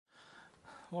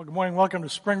Well, good morning. Welcome to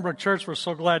Springbrook Church. We're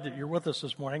so glad that you're with us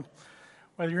this morning.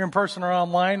 Whether you're in person or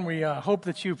online, we hope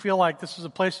that you feel like this is a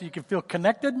place that you can feel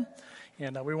connected,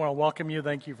 and we want to welcome you.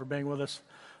 Thank you for being with us.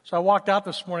 So I walked out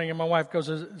this morning, and my wife goes,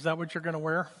 is that what you're going to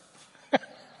wear?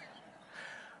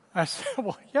 I said,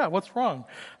 well, yeah, what's wrong?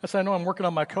 I said, I know I'm working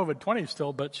on my COVID-20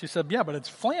 still, but she said, yeah, but it's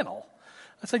flannel.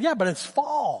 I said, yeah, but it's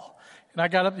fall. And I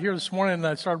got up here this morning, and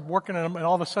I started working, and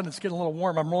all of a sudden it's getting a little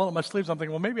warm. I'm rolling up my sleeves. I'm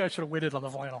thinking, well, maybe I should have waited on the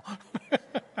flannel.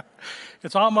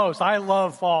 It's almost. I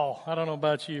love fall. I don't know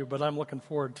about you, but I'm looking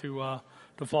forward to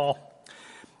fall.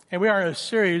 And we are in a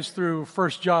series through 1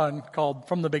 John called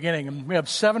From the Beginning. And we have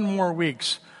 7 more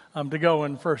weeks to go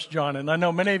in 1 John. And I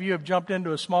know many of you have jumped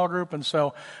into a small group. And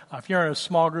so if you're in a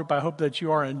small group, I hope that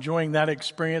you are enjoying that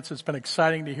experience. It's been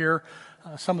exciting to hear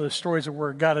some of the stories of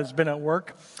where God has been at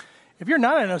work. If you're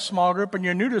not in a small group and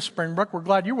you're new to Springbrook, we're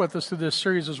glad you're with us through this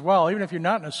series as well. Even if you're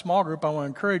not in a small group, I want to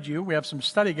encourage you. We have some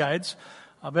study guides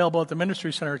available at the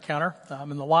Ministry Center counter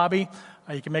in the lobby.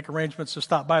 You can make arrangements to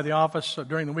stop by the office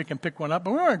during the week and pick one up.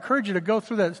 But we want to encourage you to go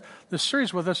through this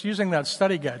series with us using that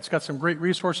study guide. It's got some great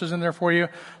resources in there for you,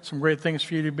 some great things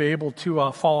for you to be able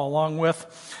to follow along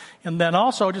with. And then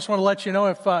also, just want to let you know,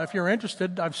 if you're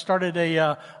interested, I've started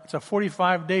it's a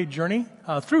 45-day journey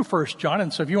through 1 John.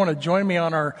 And so if you want to join me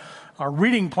on our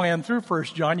reading plan through 1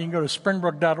 John, you can go to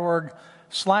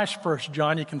springbrook.org/1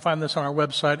 John. You can find this on our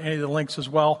website, any of the links as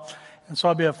well. And so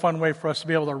it'll be a fun way for us to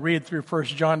be able to read through 1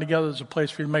 John together. There's a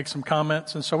place for you to make some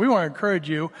comments. And so we want to encourage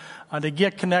you to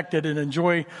get connected and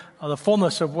enjoy the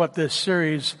fullness of what this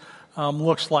series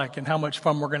looks like and how much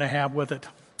fun we're going to have with it.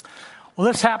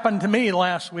 Well, this happened to me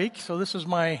last week. So this is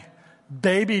my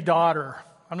baby daughter.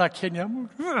 I'm not kidding you.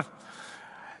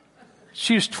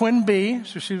 She's twin B,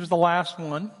 so she was the last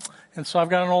one. And so I've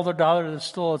got an older daughter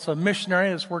that's it's a missionary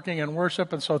that's working in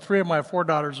worship. And so 3 of my 4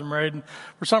 daughters are married. And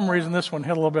for some reason, this one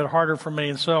hit a little bit harder for me.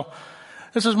 And so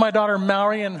this is my daughter,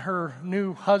 Mallory, and her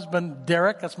new husband,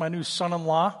 Derek. That's my new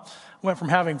son-in-law. Went from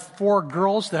having 4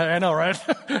 girls to, I know, right?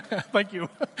 Thank you.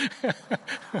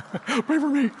 Pray for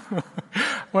me.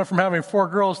 Went from having 4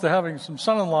 girls to having some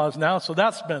son-in-laws now. So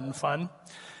that's been fun.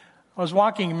 I was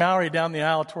walking Mallory down the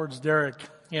aisle towards Derek.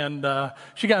 And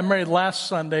she got married last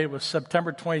Sunday. It was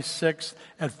September 26th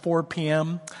at 4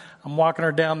 p.m. I'm walking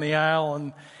her down the aisle,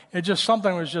 and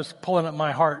something was just pulling at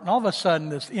my heart. And all of a sudden,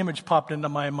 this image popped into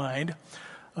my mind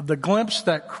of the glimpse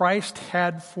that Christ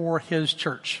had for his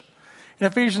church. In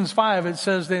Ephesians 5, it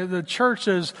says the church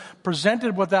is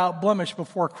presented without blemish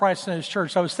before Christ and his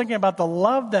church. So I was thinking about the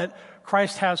love that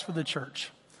Christ has for the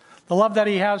church. The love that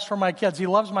he has for my kids. He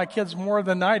loves my kids more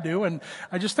than I do. And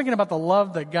I'm just thinking about the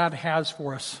love that God has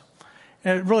for us.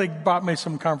 And it really brought me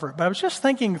some comfort. But I was just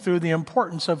thinking through the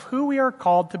importance of who we are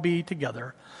called to be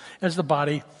together as the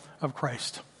body of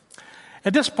Christ.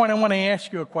 At this point, I want to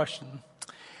ask you a question.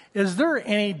 Is there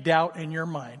any doubt in your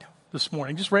mind this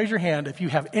morning? Just raise your hand if you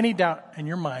have any doubt in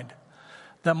your mind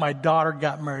that my daughter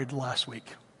got married last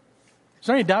week. Is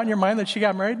there any doubt in your mind that she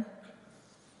got married?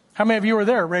 How many of you were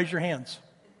there? Raise your hands.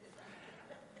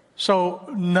 So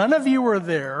none of you were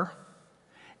there,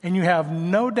 and you have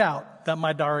no doubt that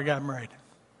my daughter got married.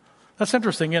 That's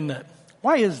interesting, isn't it?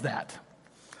 Why is that?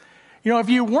 You know, if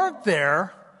you weren't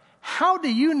there, how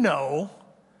do you know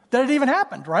that it even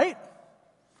happened, right?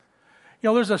 You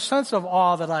know, there's a sense of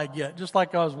awe that I get, just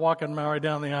like I was walking Mallory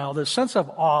down the aisle. There's a sense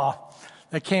of awe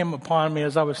that came upon me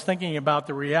as I was thinking about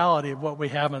the reality of what we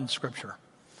have in Scripture.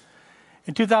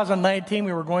 In 2019,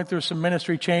 we were going through some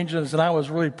ministry changes, and I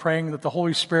was really praying that the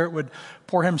Holy Spirit would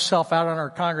pour himself out on our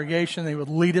congregation. He would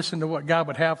lead us into what God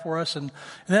would have for us. And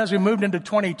then as we moved into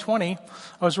 2020, I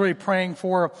was really praying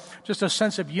for just a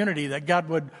sense of unity, that God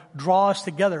would draw us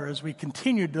together as we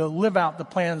continued to live out the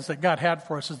plans that God had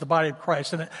for us as the body of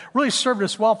Christ. And it really served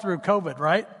us well through COVID,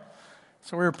 right?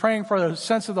 So we were praying for the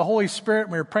sense of the Holy Spirit.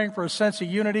 We were praying for a sense of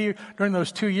unity during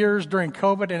those 2 years during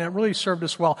COVID, and it really served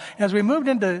us well. And as we moved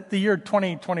into the year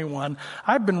 2021,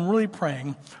 I've been really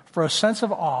praying for a sense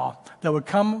of awe that would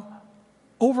come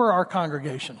over our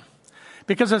congregation.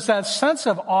 Because it's that sense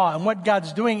of awe and what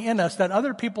God's doing in us that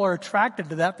other people are attracted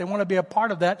to that. They want to be a part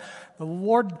of that. The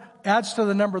Lord adds to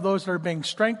the number of those that are being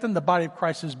strengthened. The body of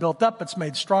Christ is built up. It's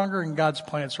made stronger, and God's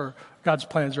plans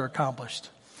are accomplished.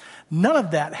 None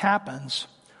of that happens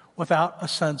without a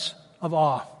sense of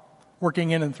awe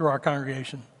working in and through our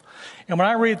congregation. And when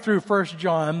I read through 1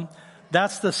 John,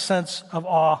 that's the sense of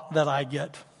awe that I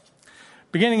get.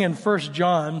 Beginning in 1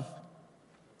 John,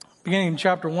 beginning in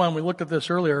chapter 1, we looked at this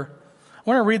earlier. I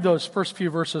want to read those first few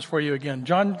verses for you again.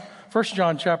 1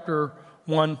 John chapter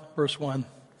 1, verse 1.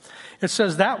 It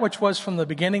says, "That which was from the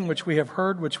beginning, which we have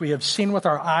heard, which we have seen with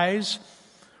our eyes,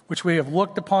 which we have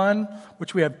looked upon,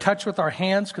 which we have touched with our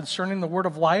hands concerning the word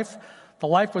of life. The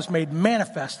life was made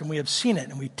manifest, and we have seen it,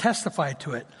 and we testify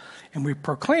to it. And we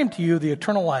proclaim to you the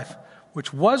eternal life,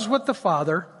 which was with the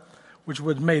Father, which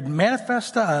was made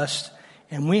manifest to us,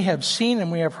 and we have seen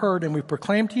and we have heard, and we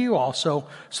proclaim to you also,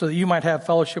 so that you might have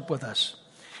fellowship with us.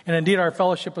 And indeed, our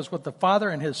fellowship is with the Father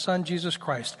and his Son, Jesus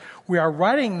Christ. We are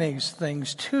writing these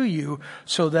things to you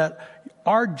so that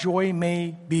our joy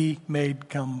may be made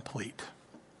complete.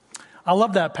 I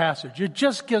love that passage. It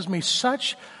just gives me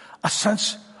such a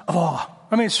sense of awe.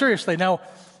 I mean, seriously. Now,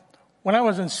 when I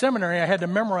was in seminary, I had to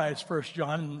memorize 1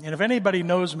 John. And if anybody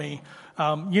knows me,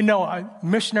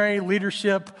 missionary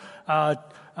leadership,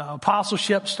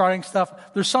 apostleship, starting stuff.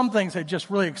 There's some things that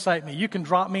just really excite me. You can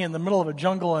drop me in the middle of a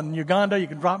jungle in Uganda. You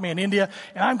can drop me in India,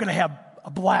 and I'm going to have a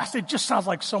blast. It just sounds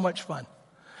like so much fun.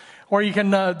 Or you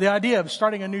can, the idea of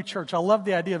starting a new church. I love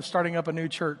the idea of starting up a new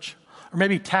church. Or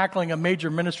maybe tackling a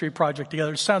major ministry project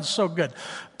together. It sounds so good.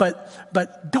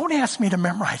 But don't ask me to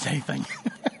memorize anything.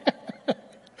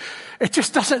 It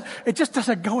just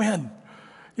doesn't go in.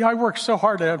 You know, I work so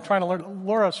hard. I'm trying to learn.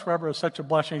 Laura Schreber is such a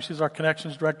blessing. She's our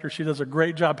connections director. She does a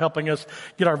great job helping us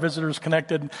get our visitors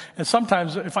connected. And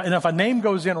sometimes, if a name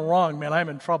goes in wrong, man, I'm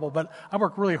in trouble. But I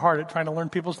work really hard at trying to learn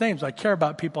people's names. I care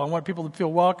about people. I want people to feel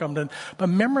welcomed. But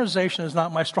memorization is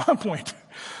not my strong point.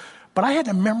 But I had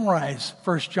to memorize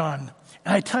 1 John.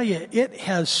 And I tell you, it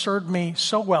has served me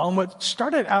so well. And what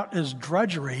started out as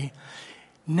drudgery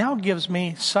now gives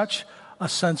me such a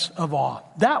sense of awe.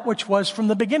 That which was from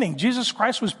the beginning. Jesus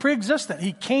Christ was pre-existent.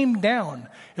 He came down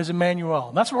as Emmanuel.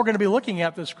 And that's what we're going to be looking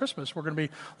at this Christmas. We're going to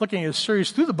be looking at a series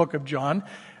through the book of John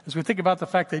as we think about the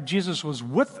fact that Jesus was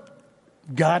with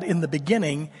God in the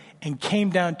beginning and came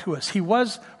down to us. He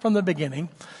was from the beginning.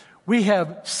 We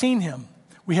have seen him.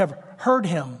 We have heard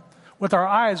him. With our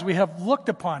eyes, we have looked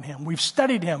upon him. We've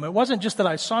studied him. It wasn't just that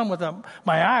I saw him with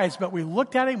my eyes, but we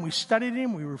looked at him, we studied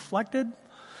him, we reflected,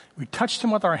 we touched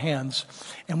him with our hands,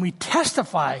 and we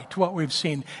testify to what we've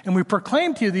seen. And we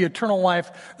proclaim to you the eternal life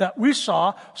that we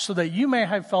saw so that you may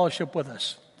have fellowship with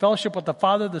us. Fellowship with the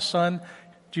Father, the Son,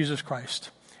 Jesus Christ.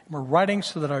 And we're writing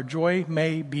so that our joy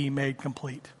may be made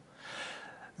complete.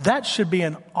 That should be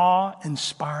an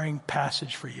awe-inspiring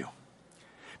passage for you.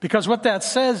 Because what that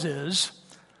says is,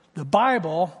 the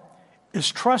Bible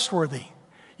is trustworthy.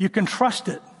 You can trust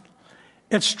it.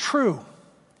 It's true.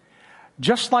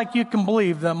 Just like you can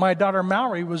believe that my daughter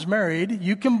Mallory was married,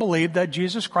 you can believe that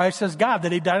Jesus Christ is God,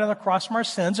 that he died on the cross for our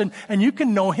sins, and you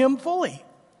can know him fully.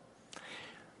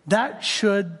 That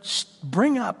should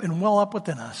bring up and well up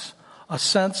within us a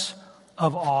sense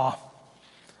of awe.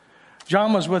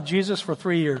 John was with Jesus for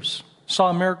 3 years,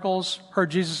 saw miracles,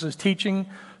 heard Jesus' teaching,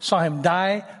 saw him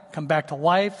die, come back to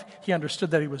life. He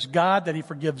understood that he was God, that he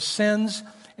forgives sins,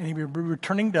 and he would be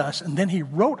returning to us. And then he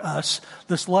wrote us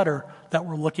this letter that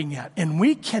we're looking at. And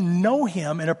we can know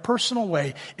him in a personal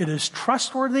way. It is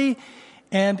trustworthy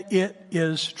and it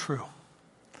is true.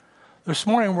 This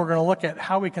morning we're going to look at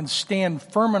how we can stand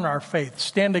firm in our faith,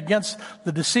 stand against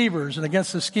the deceivers and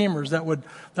against the schemers that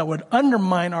would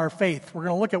undermine our faith. We're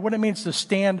going to look at what it means to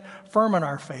stand firm in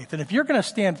our faith. And if you're going to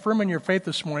stand firm in your faith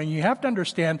this morning, you have to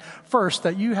understand first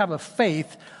that you have a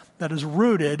faith that is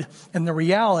rooted in the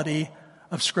reality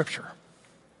of Scripture.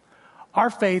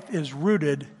 Our faith is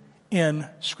rooted in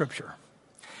Scripture.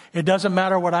 It doesn't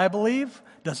matter what I believe,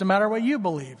 doesn't matter what you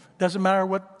believe, doesn't matter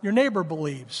what your neighbor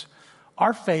believes.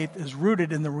 Our faith is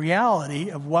rooted in the reality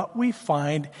of what we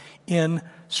find in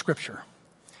Scripture.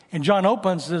 And John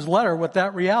opens his letter with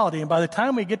that reality. And by the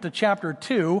time we get to chapter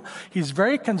 2, he's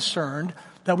very concerned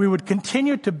that we would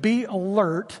continue to be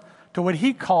alert to what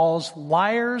he calls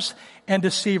liars and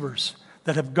deceivers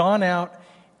that have gone out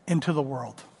into the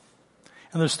world.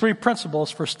 And there's 3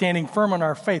 principles for standing firm in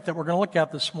our faith that we're going to look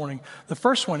at this morning. The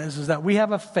first one is that we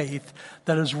have a faith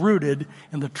that is rooted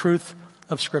in the truth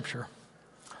of Scripture.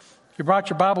 If you brought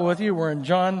your Bible with you, we're in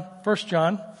 1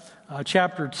 John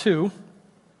chapter 2.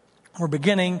 We're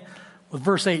beginning with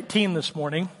verse 18 this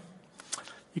morning.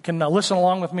 You can listen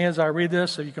along with me as I read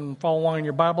this, so you can follow along in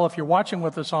your Bible. If you're watching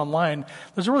with us online,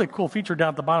 there's a really cool feature down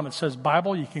at the bottom. It says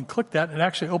Bible. You can click that, and it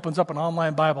actually opens up an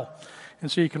online Bible.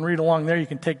 And so you can read along there. You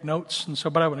can take notes.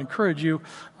 But I would encourage you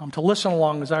to listen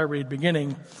along as I read,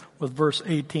 beginning with verse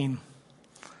 18.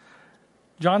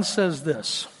 John says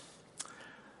this.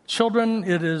 Children,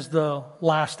 it is the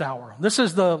last hour. This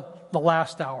is the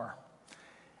last hour.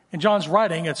 And John's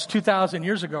writing, it's 2,000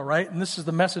 years ago, right? And this is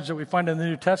the message that we find in the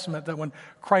New Testament, that when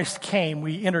Christ came,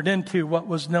 we entered into what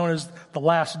was known as the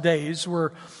last days.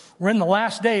 We're in the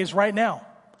last days right now.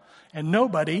 And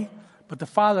nobody but the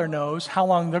Father knows how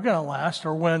long they're going to last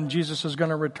or when Jesus is going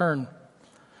to return.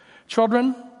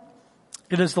 Children,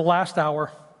 It is the last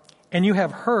hour, and you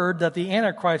have heard that the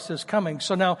Antichrist is coming.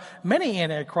 So now many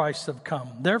Antichrists have come.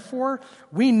 Therefore,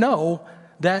 we know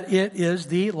that it is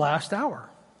the last hour.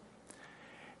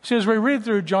 See, as we read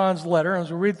through John's letter, as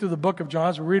we read through the book of John,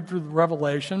 as we read through the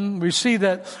Revelation, we see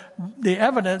that the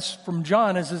evidence from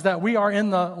John is that we are in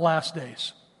the last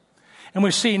days. And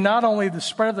we see not only the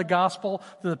spread of the gospel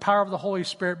through the power of the Holy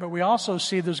Spirit, but we also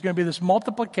see there's going to be this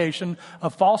multiplication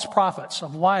of false prophets,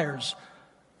 of liars,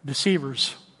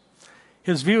 deceivers.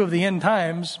 His view of the end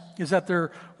times is that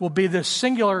there will be this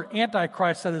singular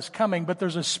Antichrist that is coming, but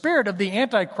there's a spirit of the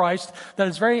Antichrist that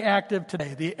is very active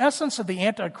today. The essence of the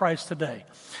Antichrist today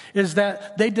is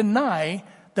that they deny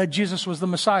that Jesus was the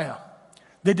Messiah.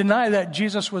 They deny that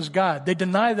Jesus was God. They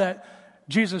deny that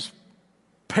Jesus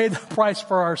paid the price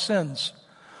for our sins.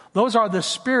 Those are the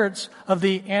spirits of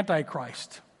the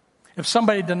Antichrist. If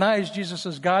somebody denies Jesus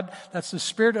as God, that's the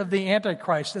spirit of the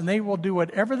Antichrist, and they will do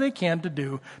whatever they can to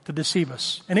do to deceive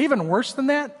us. And even worse than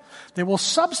that, they will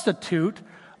substitute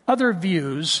other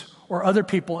views or other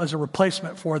people as a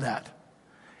replacement for that.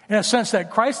 In a sense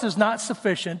that Christ is not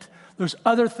sufficient, there's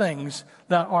other things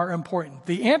that are important.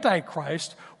 The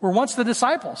Antichrist were once the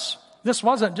disciples. This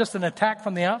wasn't just an attack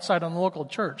from the outside on the local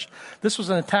church. This was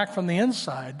an attack from the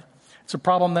inside. It's a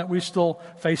problem that we still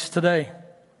face today.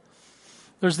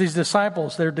 There's these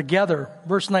disciples, they're together.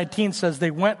 Verse 19 says, they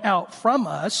went out from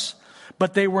us,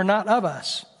 but they were not of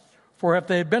us. For if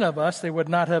they had been of us, they would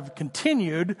not have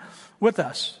continued with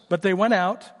us. But they went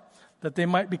out, that they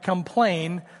might become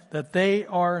plain that they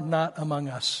are not among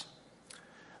us.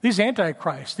 These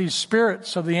antichrists, these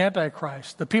spirits of the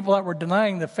Antichrist, the people that were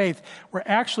denying the faith, were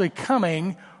actually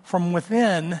coming from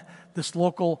within this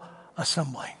local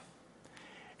assembly.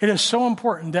 It is so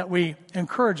important that we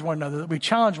encourage one another, that we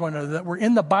challenge one another, that we're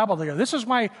in the Bible together. This is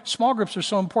why small groups are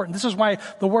so important. This is why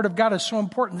the Word of God is so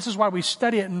important. This is why we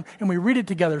study it and we read it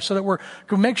together, so that we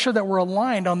can make sure that we're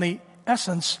aligned on the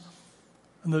essence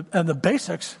and the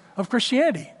basics of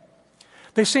Christianity.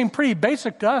 They seem pretty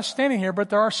basic to us standing here,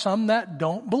 but there are some that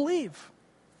don't believe.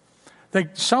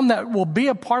 Some that will be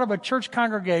a part of a church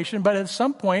congregation, but at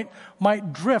some point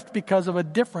might drift because of a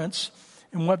difference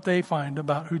in what they find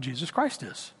about who Jesus Christ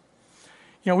is.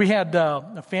 You know, we had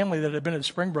a family that had been at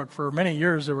Springbrook for many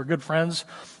years. They were good friends,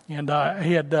 and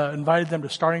he had invited them to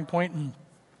Starting Point, and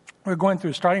we were going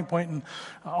through Starting Point, and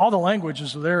all the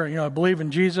languages were there. You know, I believe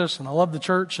in Jesus, and I love the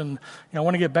church, and I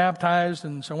want to get baptized,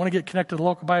 and so I want to get connected to the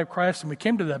local body of Christ. And we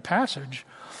came to that passage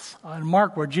in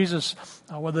Mark where Jesus,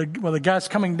 where the guy's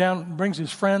coming down, brings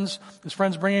his friends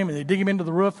bring him, and they dig him into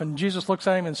the roof, and Jesus looks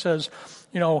at him and says,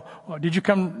 did you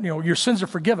come, your sins are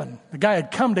forgiven. The guy had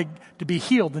come to be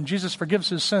healed, and Jesus forgives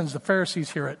his sins. The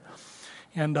Pharisees hear it.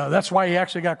 And that's why he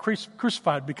actually got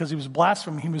crucified, because he was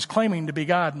blaspheming. He was claiming to be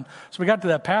God. And so we got to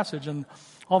that passage, and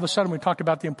all of a sudden we talked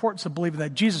about the importance of believing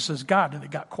that Jesus is God, and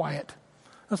it got quiet.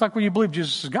 It's like, well, you believe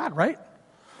Jesus is God, right?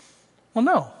 Well,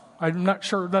 no. I'm not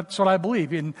sure that's what I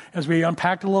believe. And as we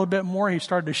unpacked a little bit more, he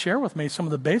started to share with me some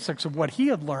of the basics of what he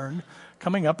had learned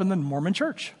coming up in the Mormon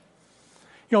church.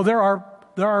 There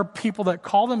are people that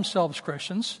call themselves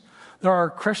Christians. There are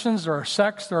Christians, there are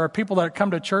sects, there are people that come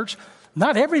to church.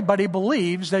 Not everybody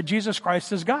believes that Jesus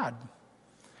Christ is God.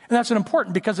 And that's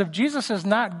important, because if Jesus is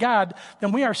not God,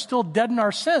 then we are still dead in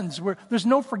our sins. There's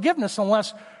no forgiveness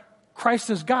unless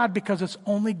Christ is God, because it's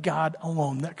only God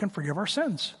alone that can forgive our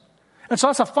sins. And so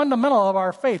that's a fundamental of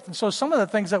our faith. And so some of the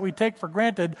things that we take for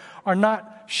granted are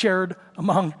not shared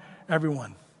among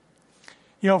everyone.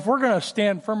 If we're going to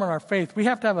stand firm in our faith, we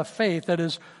have to have a faith that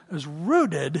is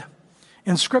rooted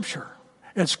in Scripture.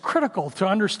 It's critical to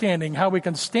understanding how we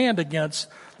can stand against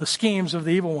the schemes of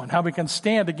the evil one, how we can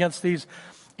stand against these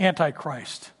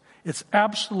antichrists. It's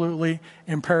absolutely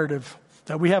imperative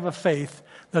that we have a faith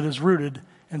that is rooted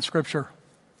in Scripture.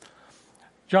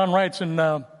 John writes in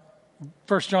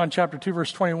 1 John chapter 2,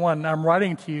 verse 21, I'm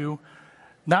writing to you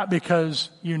not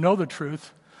because you know the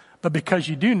truth, but because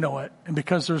you do know it, and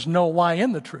because there's no lie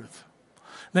in the truth.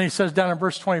 Then he says down in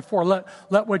verse 24,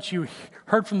 let what you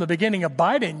heard from the beginning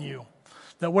abide in you.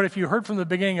 That what if you heard from the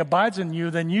beginning abides in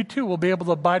you, then you too will be able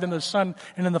to abide in the Son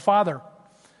and in the Father.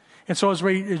 And so as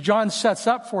John sets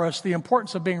up for us the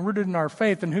importance of being rooted in our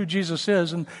faith and who Jesus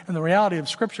is and the reality of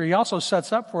Scripture, he also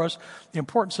sets up for us the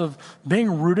importance of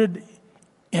being rooted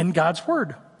in God's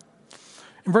Word.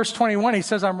 In verse 21, he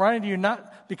says, I'm writing to you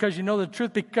not because you know the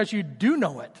truth, because you do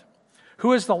know it.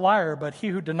 Who is the liar but he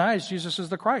who denies Jesus is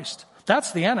the Christ?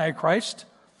 That's the Antichrist,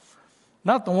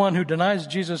 not the one who denies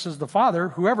Jesus is the Father.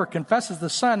 Whoever confesses the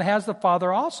Son has the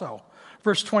Father also.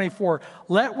 Verse 24,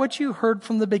 let what you heard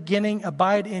from the beginning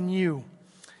abide in you.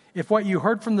 If what you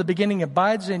heard from the beginning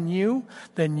abides in you,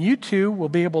 then you too will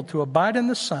be able to abide in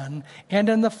the Son and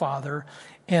in the Father.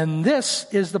 And this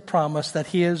is the promise that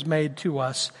he has made to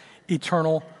us,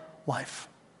 eternal life.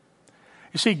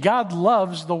 You see, God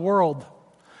loves the world,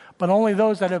 but only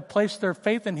those that have placed their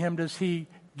faith in him does he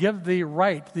give the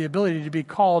right, the ability to be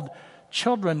called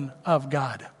children of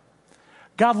God.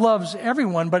 God loves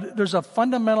everyone, but there's a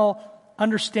fundamental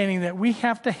understanding that we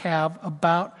have to have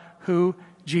about who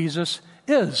Jesus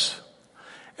is.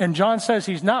 And John says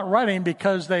he's not writing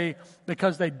because they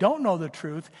don't know the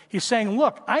truth. He's saying,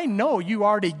 look, I know you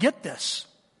already get this.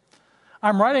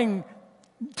 I'm writing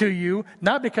to you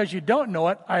not because you don't know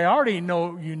it. I already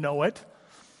know you know it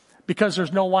because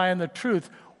there's no lie in the truth.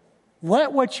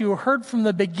 Let what you heard from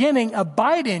the beginning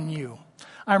abide in you.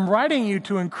 I'm writing you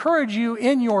to encourage you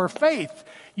in your faith.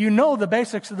 You know the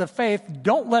basics of the faith.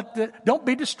 Don't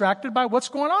be distracted by what's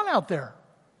going on out there.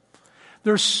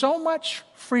 There's so much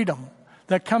freedom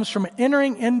that comes from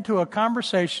entering into a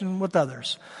conversation with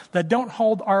others that don't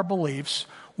hold our beliefs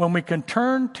when we can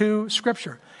turn to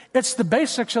Scripture. It's the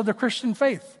basics of the Christian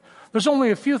faith. There's only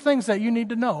a few things that you need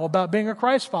to know about being a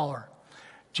Christ follower.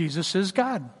 Jesus is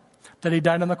God, that he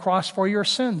died on the cross for your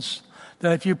sins,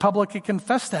 that if you publicly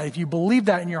confess that, if you believe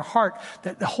that in your heart,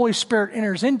 that the Holy Spirit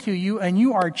enters into you and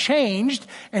you are changed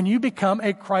and you become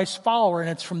a Christ follower. And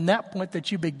it's from that point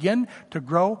that you begin to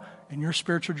grow in your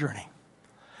spiritual journey.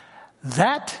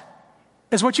 That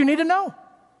is what you need to know.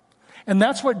 And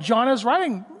that's what John is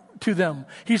writing to them.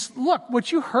 Look,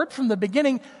 what you heard from the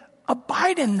beginning,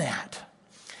 abide in that.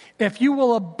 If you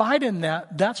will abide in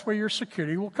that, that's where your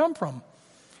security will come from.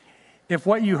 If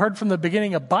what you heard from the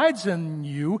beginning abides in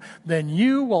you, then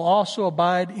you will also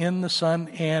abide in the Son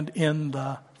and in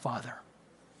the Father.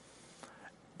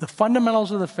 The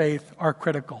fundamentals of the faith are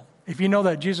critical. If you know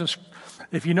the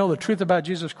truth about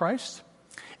Jesus Christ,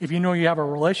 if you know you have a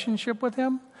relationship with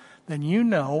him, then you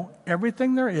know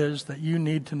everything there is that you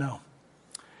need to know.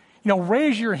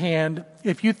 Raise your hand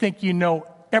if you think you know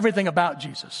everything about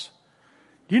Jesus.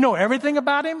 Do you know everything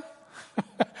about him?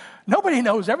 Nobody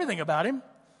knows everything about him.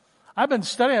 I've been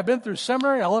studying, I've been through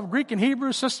seminary, I love Greek and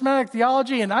Hebrew, systematic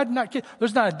theology, and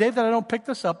there's not a day that I don't pick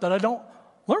this up that I don't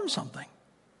learn something.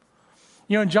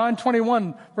 In John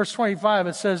 21, verse 25,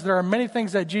 it says, there are many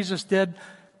things that Jesus did.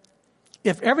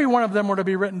 If every one of them were to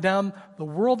be written down, the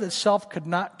world itself could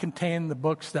not contain the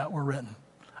books that were written.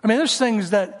 I mean, there's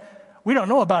things that we don't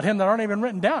know about him that aren't even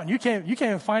written down. You can't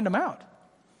even find them out.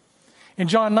 In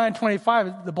John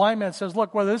 9:25, the blind man says,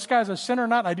 look, whether this guy's a sinner or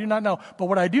not, I do not know. But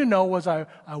what I do know was I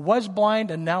was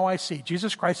blind and now I see.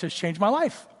 Jesus Christ has changed my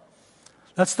life.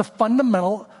 That's the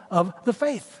fundamental of the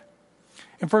faith.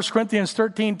 In 1 Corinthians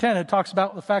 13:10, it talks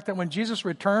about the fact that when Jesus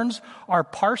returns, our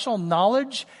partial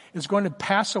knowledge is going to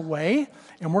pass away,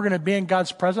 and we're going to be in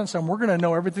God's presence, and we're going to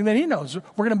know everything that he knows.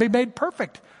 We're going to be made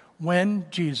perfect when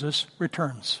Jesus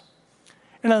returns.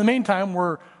 And in the meantime,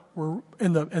 we're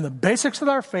in the basics of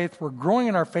our faith. We're growing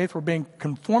in our faith. We're being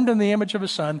conformed in the image of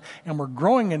his Son, and we're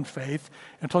growing in faith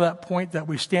until that point that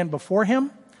we stand before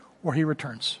him or he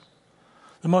returns.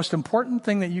 The most important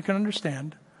thing that you can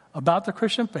understand about the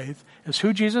Christian faith is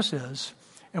who Jesus is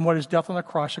and what his death on the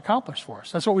cross accomplished for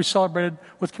us. That's what we celebrated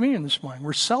with communion this morning.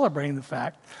 We're celebrating the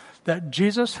fact that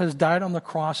Jesus has died on the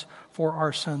cross for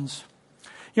our sins.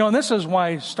 And this is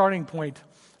why starting point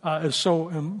is so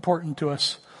important to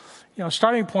us.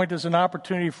 Starting point is an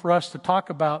opportunity for us to talk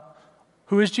about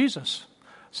who is Jesus.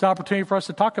 It's an opportunity for us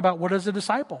to talk about what is a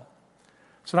disciple.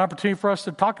 It's an opportunity for us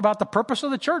to talk about the purpose of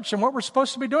the church and what we're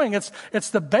supposed to be doing. It's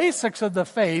the basics of the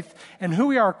faith and who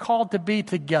we are called to be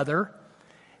together,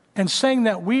 and saying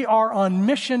that we are on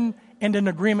mission and in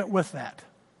agreement with that.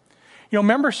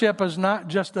 Membership is not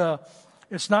just a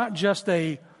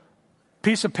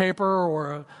piece of paper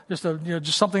or just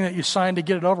something that you sign to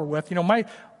get it over with.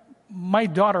 My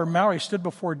daughter Mallory stood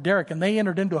before Derek, and they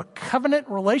entered into a covenant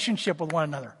relationship with one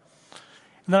another.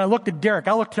 And then I looked at Derek.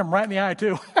 I looked him right in the eye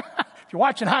too. If you're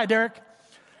watching, hi, Derek.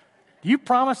 Do you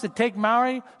promise to take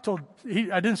Mallory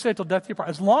I didn't say till death do you part,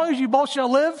 as long as you both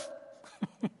shall live?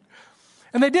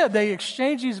 And they did. They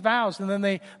exchanged these vows, and then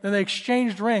they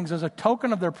exchanged rings as a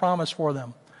token of their promise for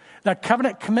them. That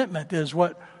covenant commitment is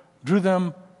what drew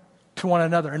them to one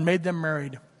another and made them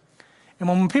married. And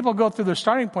when people go through the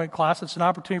starting point class, it's an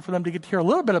opportunity for them to get to hear a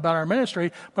little bit about our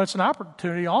ministry, but it's an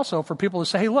opportunity also for people to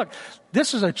say, hey, look,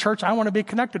 this is a church I want to be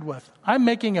connected with. I'm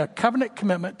making a covenant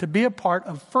commitment to be a part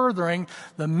of furthering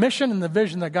the mission and the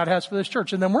vision that God has for this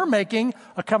church. And then we're making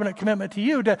a covenant commitment to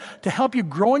you to help you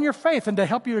grow in your faith and to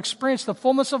help you experience the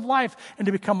fullness of life and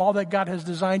to become all that God has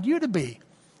designed you to be.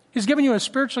 He's given you a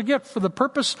spiritual gift for the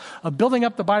purpose of building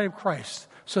up the body of Christ,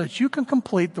 so that you can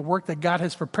complete the work that God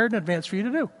has prepared in advance for you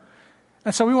to do.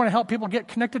 And so we want to help people get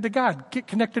connected to God, get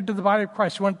connected to the body of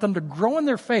Christ. We want them to grow in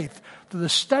their faith through the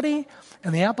study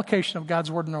and the application of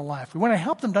God's word in their life. We want to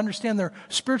help them to understand their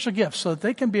spiritual gifts so that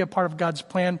they can be a part of God's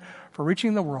plan for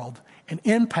reaching the world and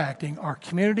impacting our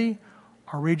community,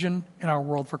 our region, and our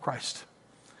world for Christ.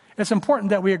 It's important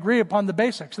that we agree upon the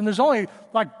basics. And there's only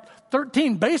like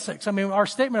 13 basics. I mean, our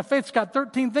statement of faith's got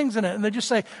 13 things in it. And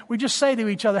we just say to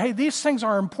each other, hey, these things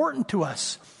are important to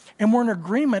us. And we're in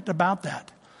agreement about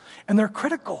that. And they're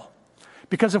critical,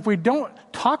 because if we don't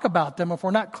talk about them, if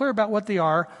we're not clear about what they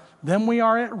are, then we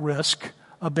are at risk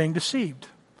of being deceived,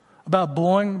 about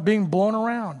being blown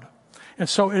around. And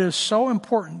so it is so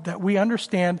important that we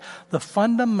understand the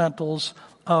fundamentals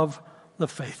of the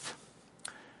faith.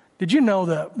 Did you know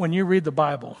that when you read the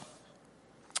Bible,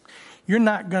 you're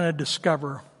not going to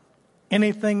discover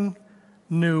anything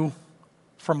new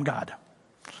from God?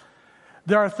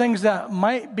 There are things that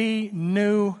might be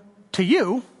new to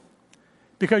you,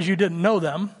 because you didn't know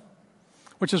them,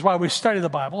 which is why we study the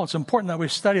Bible. It's important that we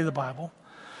study the Bible.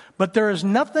 But there is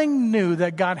nothing new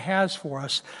that God has for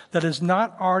us that is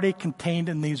not already contained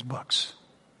in these books.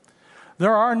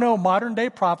 There are no modern day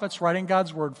prophets writing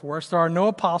God's word for us. There are no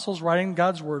apostles writing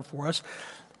God's word for us.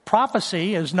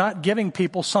 Prophecy is not giving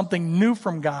people something new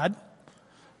from God.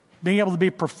 Being able to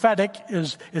be prophetic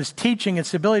is teaching.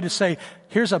 It's the ability to say,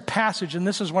 here's a passage and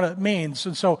this is what it means.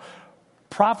 And so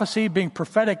prophecy, being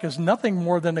prophetic, is nothing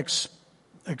more than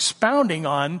expounding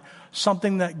on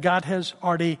something that God has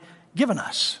already given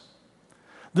us.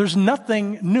 There's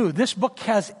nothing new. This book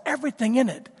has everything in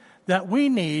it that we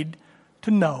need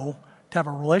to know, to have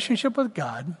a relationship with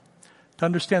God, to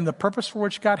understand the purpose for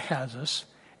which God has us,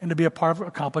 and to be a part of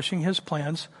accomplishing His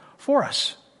plans for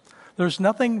us. There's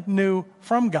nothing new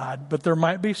from God, but there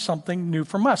might be something new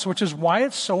from us, which is why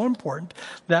it's so important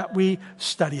that we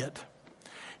study it.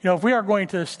 You know, if we are going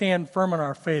to stand firm in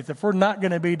our faith, if we're not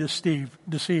going to be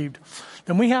deceived,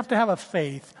 then we have to have a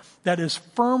faith that is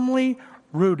firmly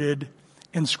rooted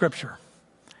in Scripture.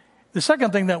 The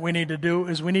second thing that we need to do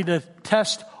is we need to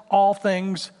test all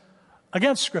things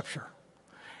against Scripture.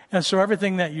 And so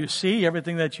everything that you see,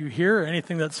 everything that you hear,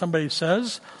 anything that somebody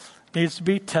says needs to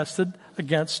be tested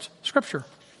against Scripture.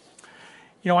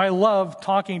 You know, I love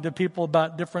talking to people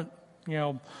about different,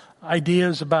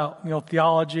 ideas about,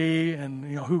 theology and,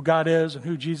 who God is and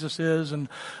who Jesus is.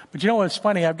 But you know what's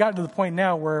funny? I've gotten to the point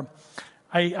now where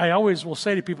I always will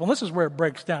say to people, and this is where it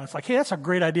breaks down. It's like, hey, that's a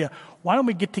great idea. Why don't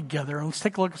we get together and let's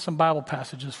take a look at some Bible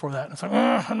passages for that? And it's like,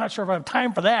 I'm not sure if I have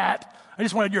time for that. I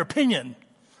just wanted your opinion.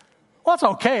 Well, that's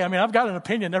okay. I mean, I've got an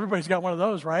opinion. Everybody's got one of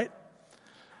those, right?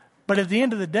 But at the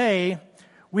end of the day,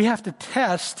 we have to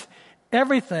test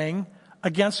everything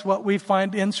against what we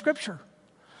find in Scripture.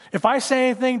 If I say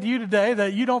anything to you today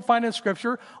that you don't find in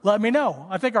Scripture, let me know.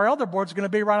 I think our elder board's going to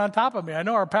be right on top of me. I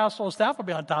know our pastoral staff will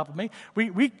be on top of me.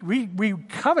 We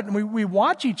covet and we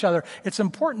watch each other. It's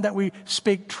important that we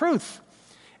speak truth.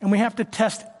 And we have to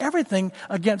test everything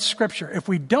against Scripture. If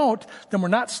we don't, then we're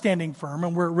not standing firm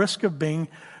and we're at risk of being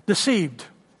deceived.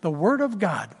 The Word of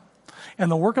God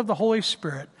and the work of the Holy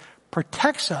Spirit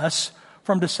protects us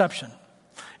from deception.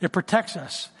 It protects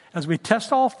us as we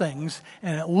test all things,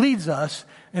 and it leads us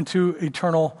into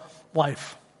eternal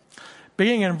life.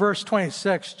 Beginning in verse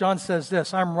 26, John says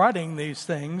this, I'm writing these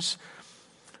things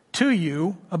to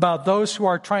you about those who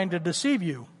are trying to deceive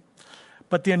you.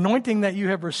 But the anointing that you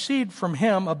have received from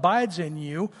Him abides in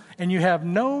you, and you have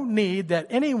no need that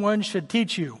anyone should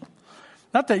teach you.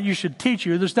 Not that you should teach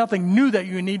you. There's nothing new that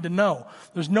you need to know.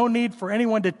 There's no need for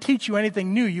anyone to teach you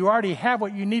anything new. You already have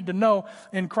what you need to know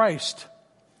in Christ.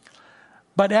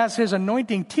 But as His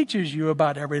anointing teaches you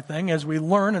about everything, as we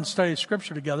learn and study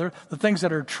Scripture together, the things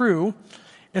that are true,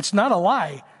 it's not a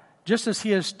lie. Just as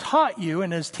He has taught you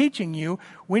and is teaching you,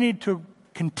 we need to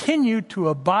continue to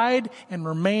abide and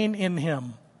remain in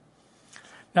Him.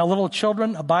 Now, little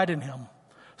children, abide in Him,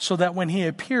 so that when He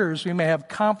appears, we may have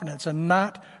confidence and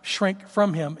not shrink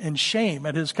from Him in shame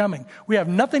at His coming. We have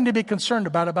nothing to be concerned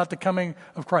about the coming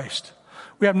of Christ.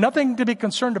 We have nothing to be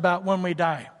concerned about when we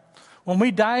die. When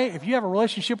we die, if you have a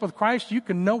relationship with Christ, you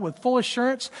can know with full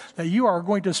assurance that you are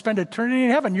going to spend eternity in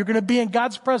heaven. You're going to be in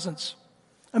God's presence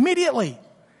immediately.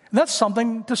 And that's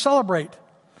something to celebrate.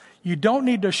 You don't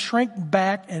need to shrink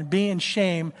back and be in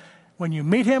shame when you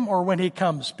meet Him or when He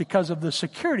comes, because of the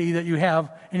security that you have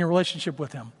in your relationship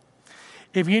with Him.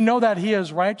 If you know that He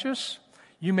is righteous,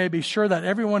 you may be sure that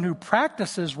everyone who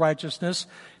practices righteousness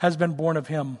has been born of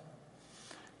Him.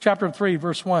 Chapter 3,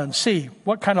 verse 1, see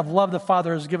what kind of love the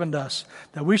Father has given to us,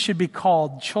 that we should be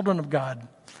called children of God.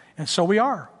 And so we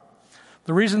are.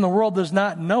 The reason the world does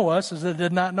not know us is that it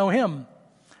did not know Him.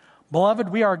 Beloved,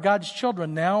 we are God's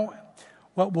children now.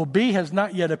 What will be has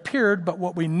not yet appeared, but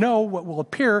what we know, what will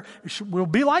appear, will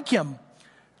be like him,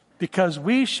 because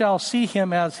we shall see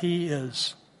him as he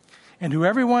is. And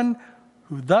everyone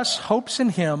who thus hopes in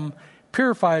him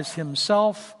purifies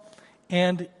himself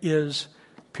and is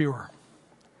pure.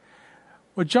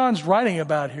 What John's writing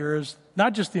about here is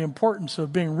not just the importance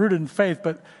of being rooted in faith,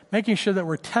 but making sure that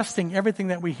we're testing everything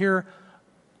that we hear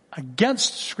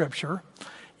against Scripture,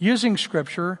 using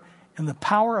Scripture and the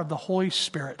power of the Holy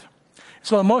Spirit.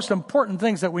 So the most important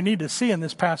things that we need to see in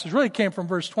this passage really came from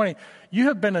verse 20. You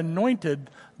have been anointed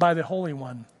by the Holy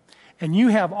One, and you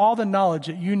have all the knowledge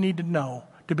that you need to know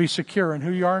to be secure in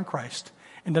who you are in Christ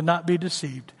and to not be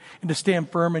deceived and to stand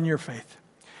firm in your faith.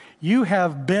 You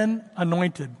have been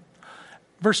anointed.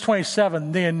 Verse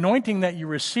 27, the anointing that you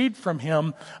received from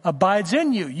him abides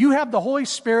in you. You have the Holy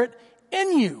Spirit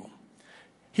in you.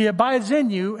 He abides in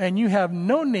you, and you have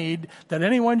no need that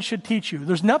anyone should teach you.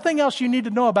 There's nothing else you need to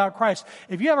know about Christ.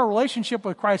 If you have a relationship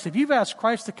with Christ, if you've asked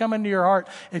Christ to come into your heart,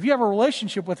 if you have a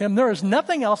relationship with him, there is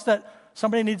nothing else that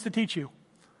somebody needs to teach you.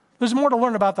 There's more to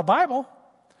learn about the Bible,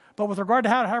 but with regard to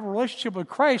how to have a relationship with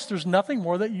Christ, there's nothing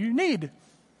more that you need.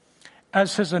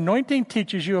 As his anointing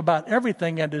teaches you about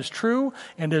everything and is true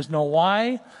and is no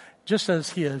lie, just as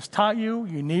he has taught you,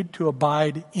 you need to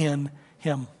abide in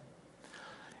him.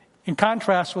 In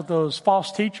contrast with those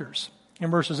false teachers in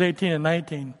verses 18 and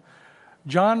 19,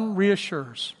 John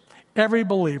reassures every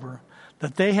believer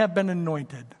that they have been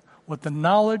anointed with the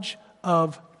knowledge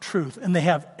of truth, and they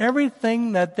have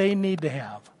everything that they need to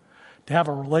have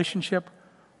a relationship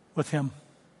with him.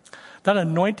 That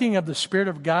anointing of the Spirit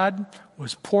of God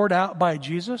was poured out by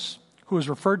Jesus, who is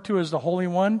referred to as the Holy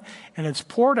One, and it's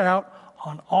poured out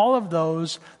on all of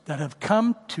those that have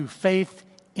come to faith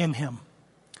in him.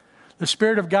 The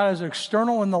Spirit of God is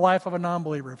external in the life of a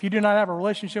non-believer. If you do not have a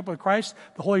relationship with Christ,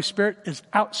 the Holy Spirit is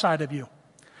outside of you.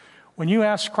 When you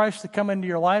ask Christ to come into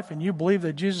your life and you believe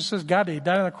that Jesus is God, that he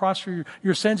died on the cross for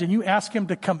your sins, and you ask him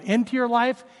to come into your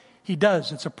life, he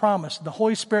does. It's a promise. The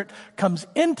Holy Spirit comes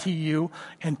into you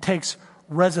and takes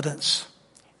residence,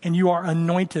 and you are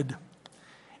anointed.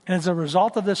 And as a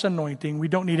result of this anointing, we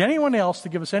don't need anyone else to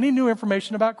give us any new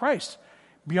information about Christ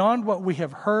beyond what we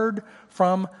have heard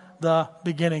from the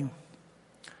beginning.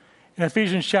 In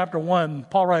Ephesians chapter 1,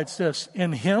 Paul writes this,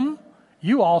 in him,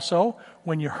 you also,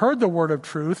 when you heard the word of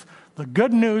truth, the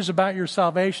good news about your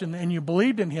salvation, and you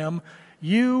believed in him,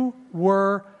 you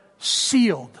were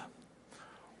sealed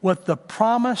with the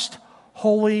promised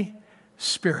Holy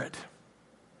Spirit.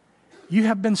 You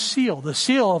have been sealed. The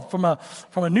seal from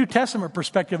a New Testament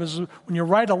perspective is when you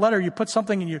write a letter, you put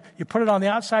something and you put it on the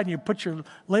outside and you put your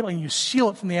label and you seal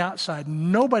it from the outside.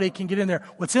 Nobody can get in there.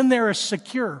 What's in there is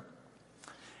secure.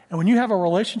 And when you have a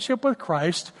relationship with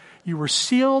Christ, you were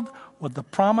sealed with the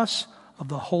promise of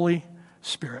the Holy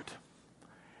Spirit.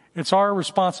 It's our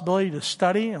responsibility to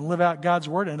study and live out God's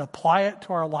word and apply it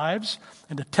to our lives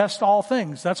and to test all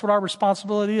things. That's what our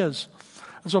responsibility is.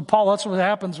 And so that's what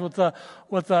happens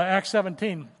with Acts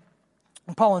 17.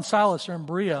 And Paul and Silas are in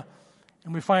Berea,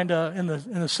 and we find in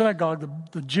the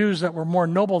synagogue the Jews that were more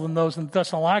noble than those in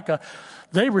Thessalonica,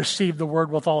 they received the word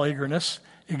with all eagerness,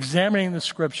 examining the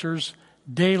scriptures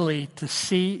daily to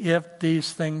see if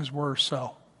these things were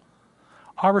so.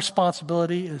 Our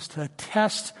responsibility is to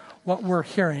test what we're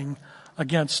hearing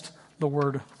against the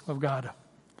word of God.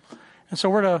 And so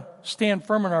we're to stand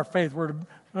firm in our faith. We're to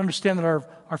understand that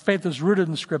our faith is rooted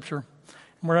in Scripture.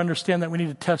 And we're to understand that we need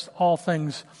to test all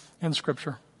things in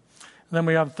Scripture. And then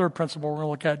we have a third principle we're going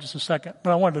to look at in just a second.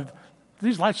 But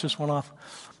these lights just went off.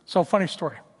 So funny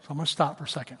story. So I'm going to stop for a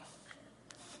second.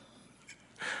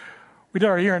 We did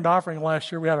our year-end offering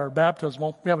last year. We had our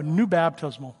baptismal. We have a new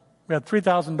baptismal. We had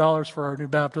 $3,000 for our new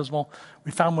baptismal.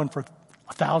 We found one for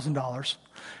 $1,000.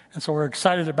 And so we're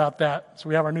excited about that. So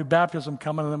we have our new baptism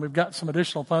coming, and then we've got some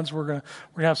additional funds. We're going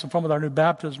to have some fun with our new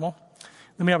baptismal.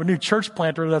 Then we have a new church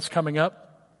planter that's coming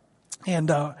up. And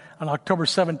on October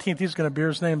 17th, he's going to be here.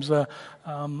 His name's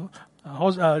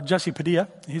Jesse Padilla.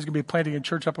 He's going to be planting a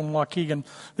church up in Waukegan.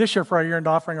 This year for our year-end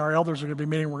offering, our elders are going to be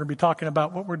meeting. We're going to be talking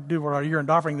about what we're going to do with our year-end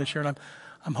offering this year, and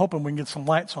I'm hoping we can get some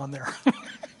lights on there.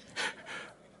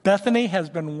 Bethany has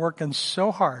been working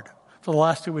so hard for the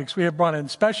last 2 weeks. We have brought in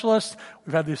specialists.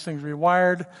 We've had these things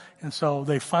rewired, and so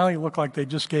they finally look like they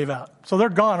just gave out. So they're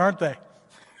gone, aren't they?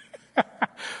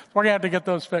 We're going to have to get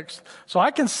those fixed. So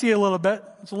I can see a little bit.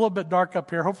 It's a little bit dark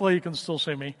up here. Hopefully you can still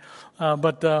see me.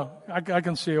 But I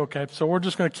can see okay. So we're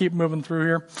just going to keep moving through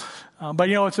here. But,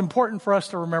 it's important for us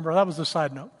to remember. That was a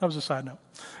side note.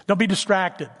 Don't be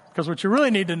distracted, because what you really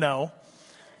need to know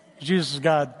is Jesus is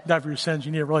God, died for your sins.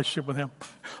 You need a relationship with him.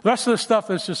 The rest of the stuff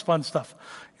is just fun stuff.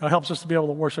 It helps us to be able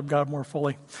to worship God more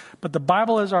fully. But the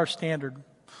Bible is our standard.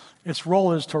 Its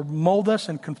role is to mold us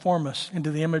and conform us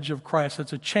into the image of Christ.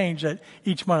 It's a change that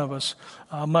each one of us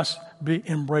must be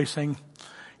embracing.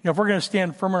 If we're going to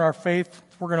stand firm in our faith,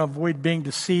 if we're going to avoid being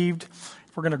deceived,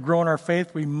 if we're going to grow in our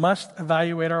faith, we must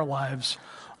evaluate our lives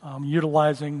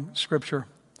utilizing Scripture.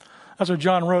 That's what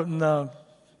John wrote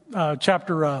in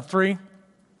chapter 3,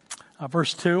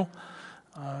 verse 2.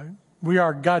 We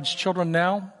are God's children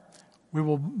now. We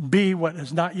will be what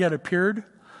has not yet appeared,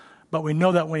 but we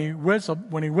know that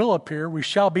when he will appear, we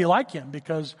shall be like him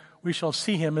because we shall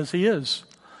see him as he is.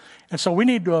 And so we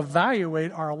need to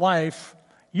evaluate our life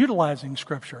utilizing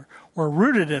Scripture. We're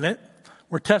rooted in it.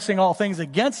 We're testing all things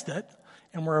against it,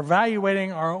 and we're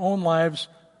evaluating our own lives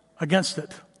against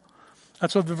it.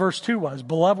 That's what the verse 2 was.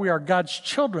 Beloved, we are God's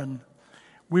children.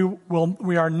 We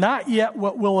are not yet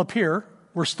what will appear.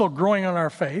 We're still growing in our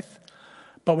faith.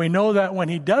 But we know that when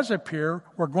he does appear,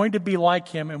 we're going to be like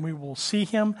him and we will see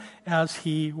him as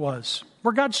he was.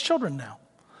 We're God's children now.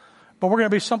 But we're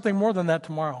going to be something more than that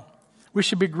tomorrow. We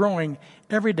should be growing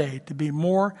every day to be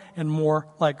more and more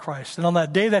like Christ. And on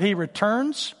that day that he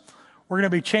returns, we're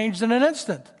going to be changed in an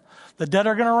instant. The dead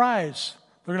are going to rise.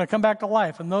 They're going to come back to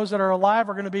life. And those that are alive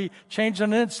are going to be changed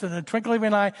in an instant. In a twinkling of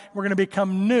an eye, we're going to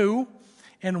become new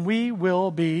and we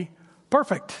will be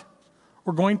perfect.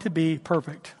 We're going to be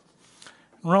perfect.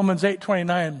 In Romans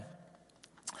 8:29,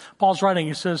 Paul's writing,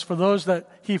 he says, for those that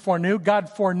he foreknew, God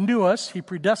foreknew us. He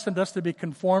predestined us to be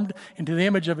conformed into the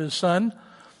image of his Son.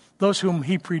 Those whom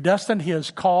he predestined, he has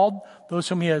called. Those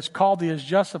whom he has called, he has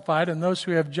justified. And those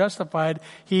who have justified,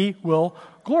 he will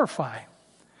glorify.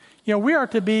 We are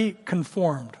to be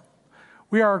conformed.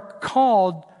 We are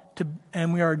called to,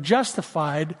 and we are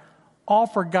justified all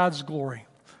for God's glory,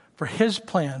 for his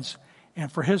plans,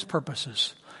 and for his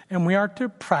purposes. And we are to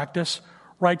practice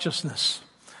righteousness.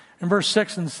 In verse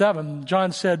 6 and 7,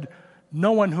 John said,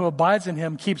 no one who abides in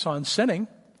him keeps on sinning.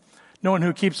 No one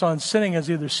who keeps on sinning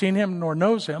has either seen him nor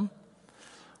knows him.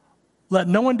 Let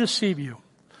no one deceive you.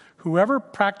 Whoever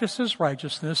practices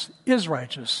righteousness is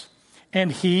righteous,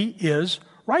 and he is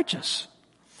righteous.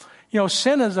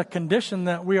 Sin is a condition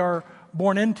that we are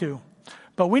born into,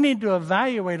 but we need to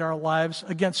evaluate our lives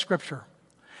against Scripture.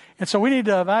 And so we need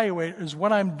to evaluate, is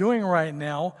what I'm doing right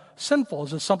now sinful?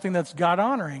 Is it something that's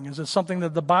God-honoring? Is it something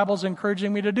that the Bible's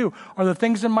encouraging me to do? Are there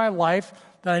things in my life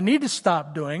that I need to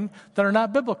stop doing that are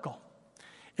not biblical?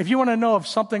 If you want to know if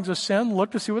something's a sin,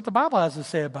 look to see what the Bible has to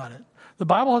say about it. The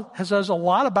Bible says a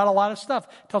lot about a lot of stuff.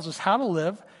 It tells us how to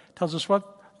live, tells us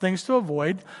what things to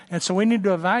avoid. And so we need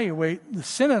to evaluate the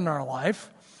sin in our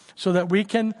life so that we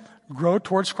can grow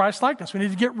towards Christ-likeness. We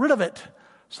need to get rid of it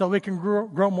so that we can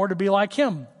grow more to be like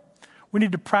him. We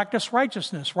need to practice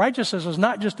righteousness. Righteousness is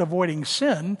not just avoiding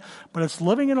sin, but it's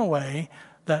living in a way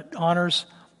that honors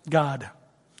God.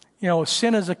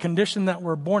 Sin is a condition that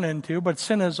we're born into, but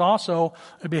sin is also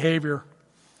a behavior.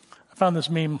 I found this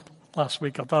meme last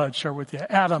week. I thought I'd share with you.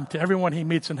 Adam, to everyone he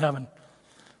meets in heaven.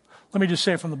 Let me just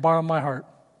say from the bottom of my heart,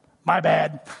 my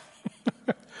bad.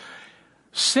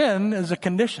 Sin is a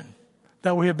condition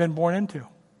that we have been born into.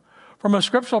 From a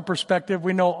scriptural perspective,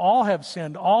 we know all have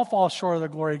sinned, all fall short of the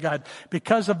glory of God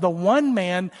because of the one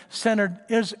man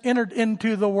is entered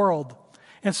into the world.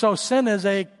 And so sin is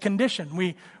a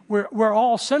condition. We're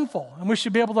all sinful, and we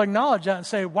should be able to acknowledge that and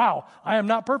say, wow, I am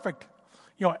not perfect.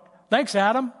 Thanks,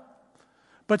 Adam.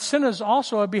 But sin is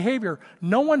also a behavior.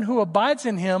 No one who abides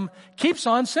in him keeps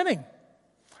on sinning.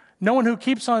 No one who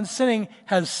keeps on sinning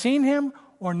has seen him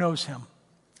or knows him.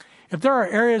 If there are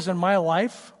areas in my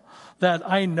life that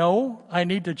I know I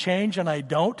need to change and I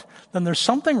don't, then there's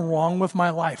something wrong with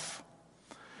my life.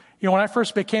 When I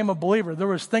first became a believer, there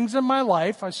was things in my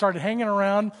life. I started hanging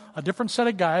around a different set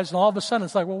of guys, and all of a sudden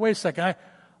it's like, well, wait a second, I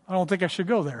don't think I should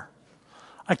go there.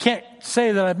 I can't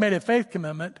say that I've made a faith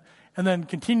commitment and then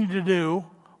continue to do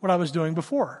what I was doing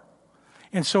before.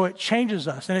 And so it changes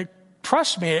us, and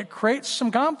trust me, it creates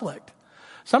some conflict.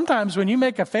 Sometimes when you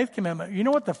make a faith commitment, you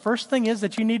know what the first thing is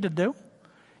that you need to do?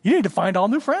 You need to find all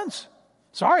new friends.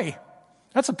 Sorry,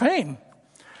 that's a pain.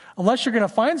 Unless you're going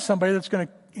to find somebody that's going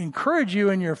to encourage you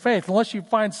in your faith, unless you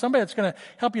find somebody that's going to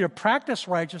help you to practice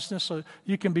righteousness so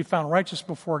you can be found righteous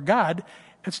before God,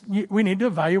 we need to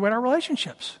evaluate our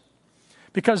relationships.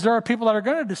 Because there are people that are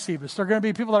going to deceive us. There are going to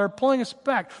be people that are pulling us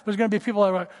back. There's going to be people that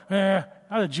are like,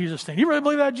 not a Jesus thing. You really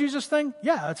believe that Jesus thing?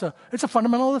 Yeah, it's a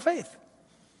fundamental of the faith.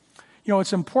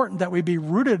 It's important that we be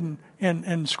rooted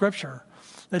in Scripture.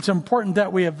 It's important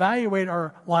that we evaluate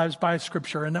our lives by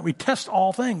Scripture and that we test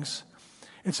all things.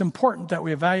 It's important that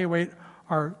we evaluate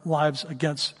our lives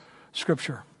against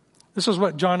Scripture. This is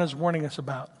what John is warning us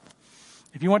about.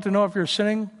 If you want to know if you're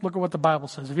sinning, look at what the Bible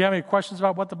says. If you have any questions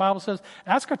about what the Bible says,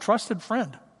 ask a trusted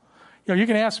friend. You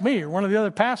can ask me or one of the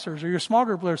other pastors or your small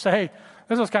group leader. Say, hey,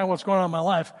 this is kind of what's going on in my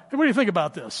life. Hey, what do you think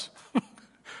about this?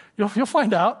 You'll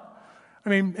find out. I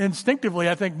mean, instinctively,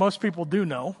 I think most people do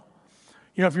know.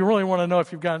 If you really want to know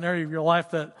if you've got an area of your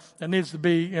life that needs to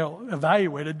be,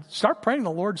 evaluated, start praying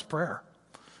the Lord's Prayer.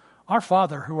 Our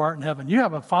Father who art in heaven. You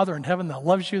have a Father in heaven that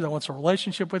loves you, that wants a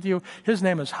relationship with you. His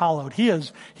name is hallowed. He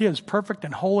is perfect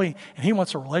and holy, and He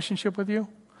wants a relationship with you.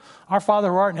 Our Father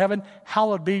who art in heaven,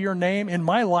 hallowed be your name. In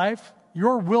my life,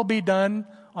 your will be done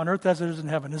on earth as it is in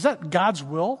heaven. Is that God's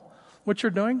will, what you're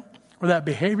doing? Or that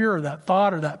behavior or that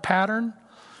thought or that pattern?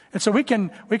 And so we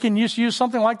can use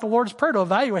something like the Lord's Prayer to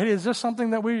evaluate, is this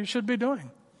something that we should be doing?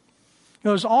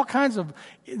 There's all kinds of,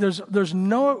 there's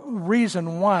no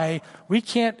reason why we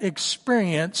can't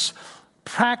experience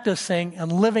practicing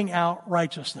and living out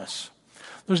righteousness.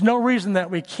 There's no reason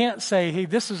that we can't say, hey,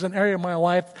 this is an area of my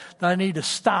life that I need to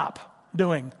stop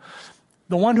doing.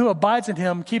 The one who abides in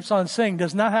Him, keeps on sinning,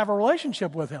 does not have a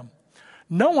relationship with Him.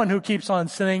 No one who keeps on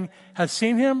sinning has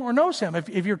seen Him or knows Him.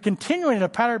 If you're continuing in a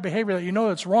pattern of behavior that you know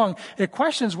that's wrong, it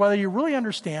questions whether you really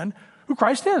understand who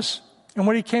Christ is and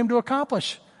what He came to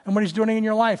accomplish and what He's doing in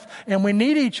your life. And we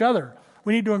need each other.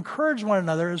 We need to encourage one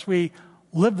another as we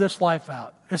live this life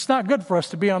out. It's not good for us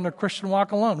to be on the Christian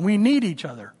walk alone. We need each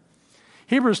other.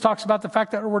 Hebrews talks about the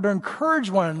fact that we're to encourage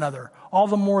one another, all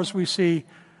the more as we see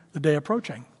the day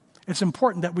approaching. It's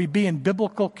important that we be in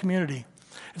biblical community.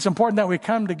 It's important that we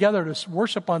come together to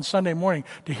worship on Sunday morning,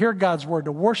 to hear God's Word,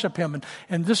 to worship Him.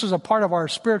 And this is a part of our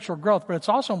spiritual growth. But it's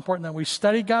also important that we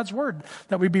study God's Word,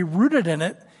 that we be rooted in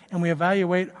it, and we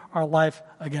evaluate our life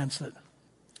against it.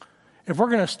 If we're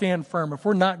going to stand firm, if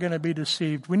we're not going to be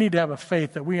deceived, we need to have a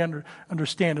faith that we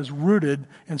understand is rooted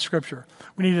in Scripture.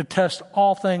 We need to test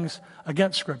all things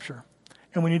against Scripture.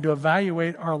 And we need to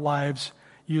evaluate our lives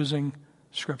using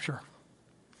Scripture.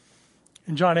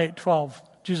 In John 8:12,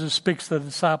 Jesus speaks to the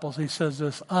disciples. He says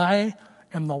this, I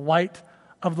am the light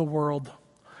of the world.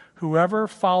 Whoever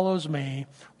follows me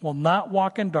will not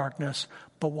walk in darkness,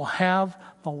 but will have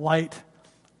the light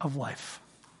of life.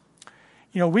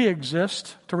 We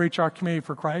exist to reach our community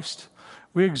for Christ.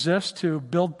 We exist to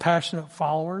build passionate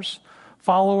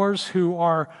followers who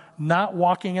are not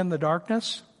walking in the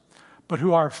darkness, but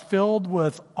who are filled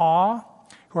with awe,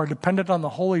 who are dependent on the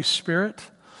Holy Spirit,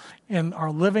 and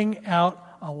are living out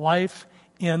a life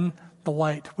in the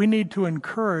light. We need to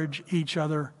encourage each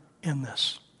other in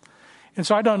this. And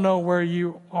so I don't know where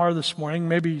you are this morning.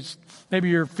 Maybe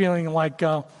you're feeling like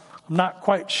I'm not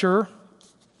quite sure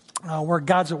where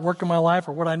God's at work in my life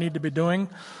or what I need to be doing.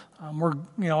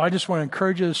 I just want to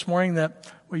encourage you this morning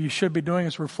that what you should be doing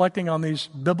is reflecting on these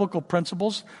biblical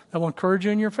principles that will encourage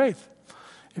you in your faith.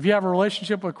 If you have a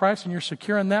relationship with Christ and you're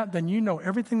secure in that, then you know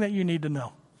everything that you need to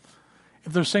know.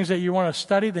 If there's things that you want to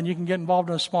study, then you can get involved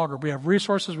in a small group. We have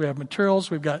resources, we have materials,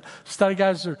 we've got study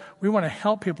guides. We want to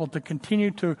help people to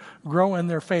continue to grow in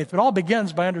their faith. It all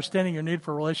begins by understanding your need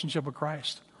for a relationship with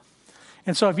Christ.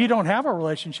 And so if you don't have a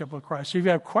relationship with Christ, if you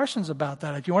have questions about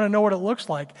that, if you want to know what it looks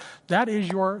like, that is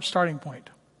your starting point.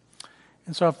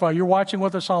 And so if you're watching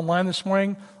with us online this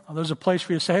morning, there's a place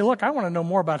for you to say, hey, look, I want to know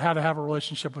more about how to have a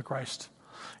relationship with Christ.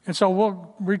 And so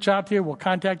we'll reach out to you, we'll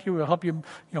contact you, we'll help you,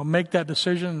 make that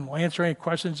decision, and we'll answer any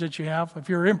questions that you have. If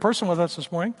you're in person with us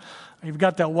this morning, you've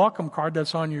got that welcome card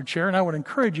that's on your chair, and I would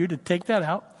encourage you to take that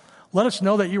out. Let us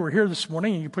know that you were here this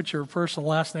morning, and you put your first and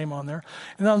last name on there.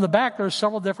 And on the back, there's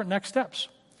several different next steps.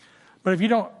 But if you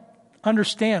don't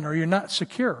understand or you're not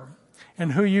secure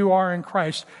in who you are in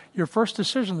Christ, your first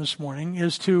decision this morning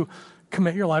is to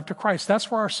commit your life to Christ.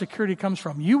 That's where our security comes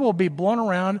from. You will be blown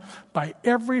around by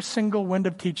every single wind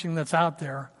of teaching that's out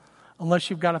there unless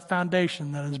you've got a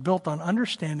foundation that is built on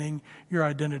understanding your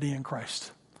identity in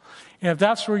Christ. And if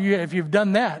that's where if you've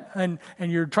done that and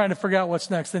you're trying to figure out what's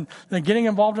next, then getting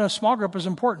involved in a small group is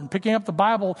important. Picking up the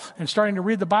Bible and starting to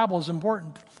read the Bible is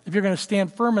important. If you're going to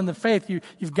stand firm in the faith,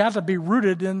 you've got to be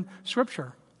rooted in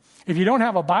Scripture. If you don't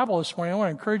have a Bible this morning, I want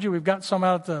to encourage you. We've got some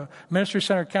out at the Ministry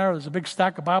Center counter. There's a big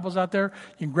stack of Bibles out there.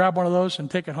 You can grab one of those and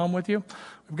take it home with you.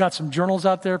 We've got some journals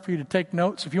out there for you to take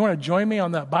notes. If you want to join me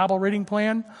on that Bible reading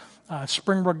plan,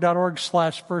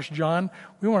 springbrook.org/1 John,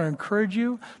 we want to encourage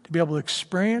you to be able to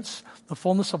experience the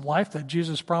fullness of life that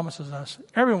Jesus promises us.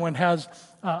 Everyone has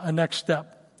a next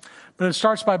step. But it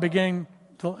starts by beginning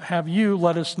to have you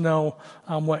let us know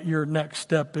what your next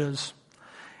step is.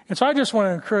 And so I just want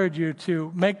to encourage you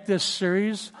to make this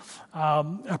series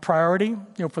a priority.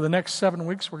 For the next 7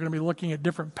 weeks, we're going to be looking at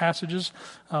different passages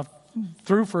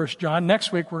through 1 John.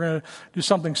 Next week, we're going to do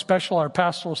something special. Our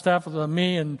pastoral staff,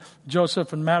 me and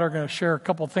Joseph and Matt, are going to share a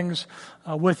couple of things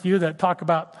with you that talk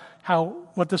about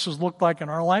what this has looked like in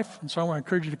our life. And so I want to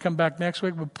encourage you to come back next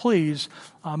week. But please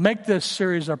make this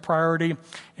series a priority.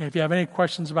 And if you have any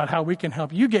questions about how we can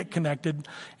help you get connected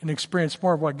and experience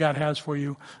more of what God has for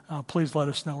you, please let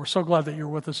us know. We're so glad that you're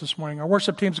with us this morning. Our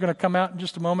worship team is going to come out in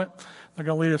just a moment. They're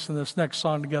going to lead us in this next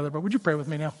song together. But would you pray with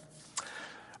me now?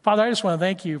 Father, I just want to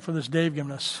thank you for this day you've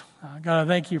given us. God, I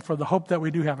thank you for the hope that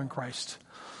we do have in Christ.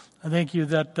 I thank you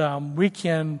that we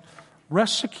can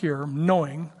rest secure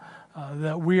knowing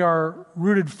that we are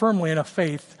rooted firmly in a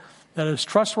faith that is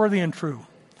trustworthy and true.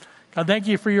 God, thank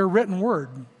you for your written word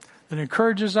that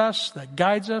encourages us, that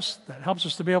guides us, that helps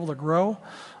us to be able to grow.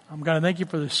 God, I thank you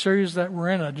for the series that we're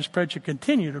in. I just pray that you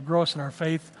continue to grow us in our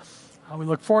faith. We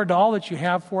look forward to all that you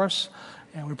have for us,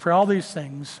 and we pray all these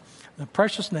things in the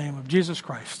precious name of Jesus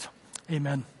Christ.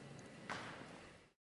 Amen.